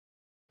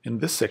In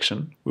this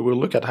section, we will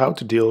look at how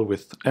to deal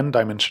with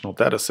n-dimensional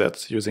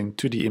datasets using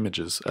 2D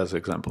images as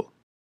example.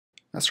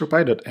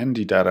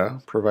 Astropy.nd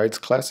data provides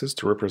classes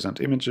to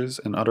represent images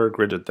and other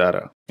gridded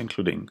data,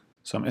 including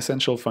some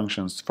essential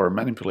functions for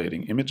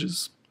manipulating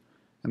images,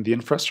 and the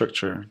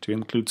infrastructure to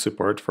include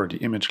support for the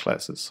image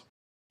classes.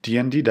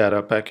 The ND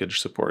data package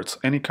supports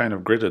any kind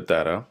of gridded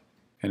data,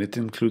 and it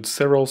includes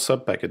several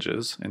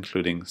sub-packages,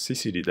 including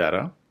CCD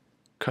data,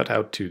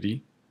 Cutout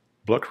 2D,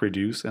 block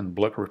reduce, and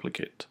block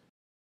replicate.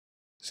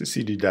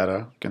 CCD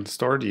data can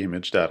store the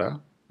image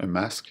data, a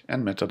mask,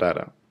 and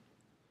metadata.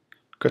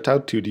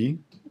 Cutout 2D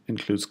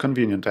includes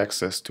convenient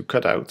access to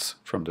cutouts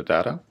from the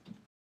data.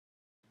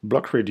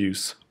 Block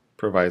reduce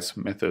provides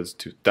methods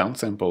to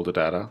downsample the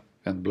data,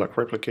 and block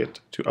replicate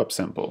to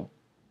upsample,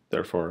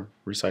 therefore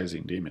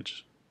resizing the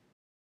image.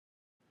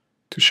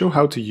 To show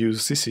how to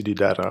use CCD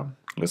data,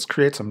 let's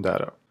create some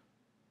data.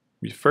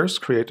 We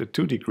first create a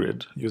 2D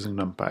grid using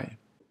NumPy.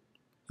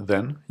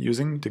 Then,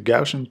 using the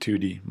Gaussian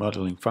 2D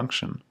modeling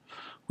function,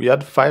 we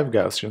add 5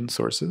 Gaussian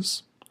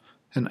sources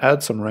and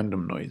add some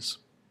random noise.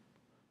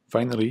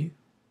 Finally,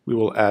 we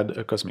will add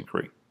a cosmic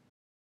ray.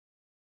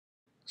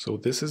 So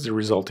this is the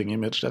resulting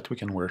image that we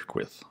can work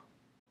with.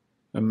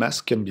 A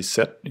mask can be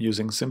set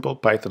using simple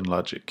Python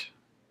logic.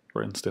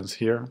 For instance,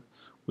 here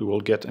we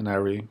will get an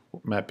array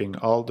mapping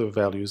all the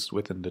values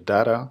within the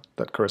data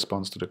that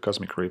corresponds to the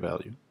cosmic ray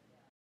value.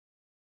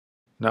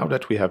 Now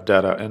that we have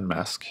data and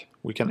mask,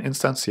 we can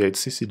instantiate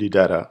CCD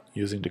data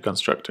using the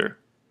constructor.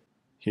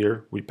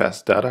 Here we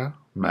pass data,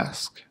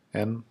 mask,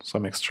 and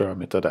some extra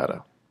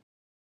metadata.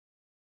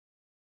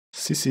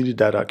 CCD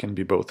data can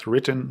be both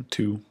written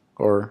to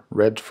or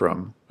read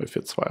from a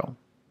FITS file.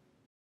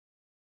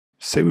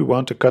 Say we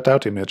want a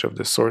cutout image of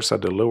the source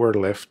at the lower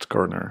left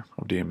corner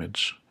of the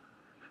image.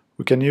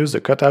 We can use the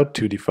Cutout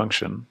 2D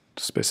function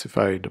to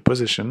specify the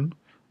position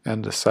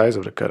and the size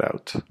of the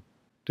cutout.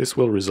 This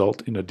will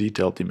result in a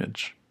detailed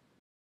image.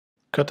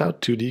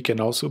 Cutout 2D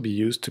can also be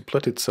used to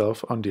plot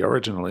itself on the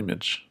original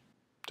image.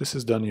 This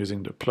is done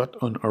using the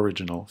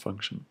plotOnOriginal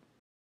function.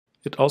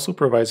 It also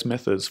provides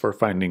methods for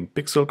finding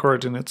pixel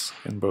coordinates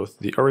in both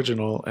the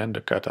original and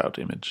the cutout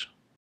image.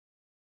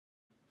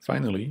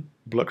 Finally,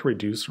 block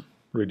reduce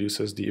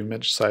reduces the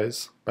image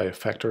size by a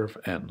factor of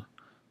n.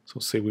 So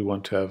say we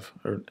want to have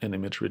an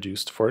image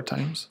reduced 4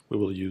 times, we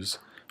will use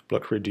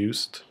block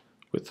reduced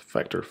with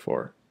factor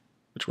 4,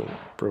 which will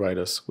provide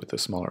us with a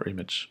smaller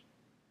image.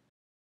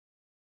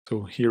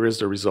 So here is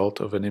the result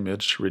of an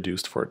image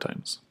reduced 4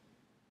 times.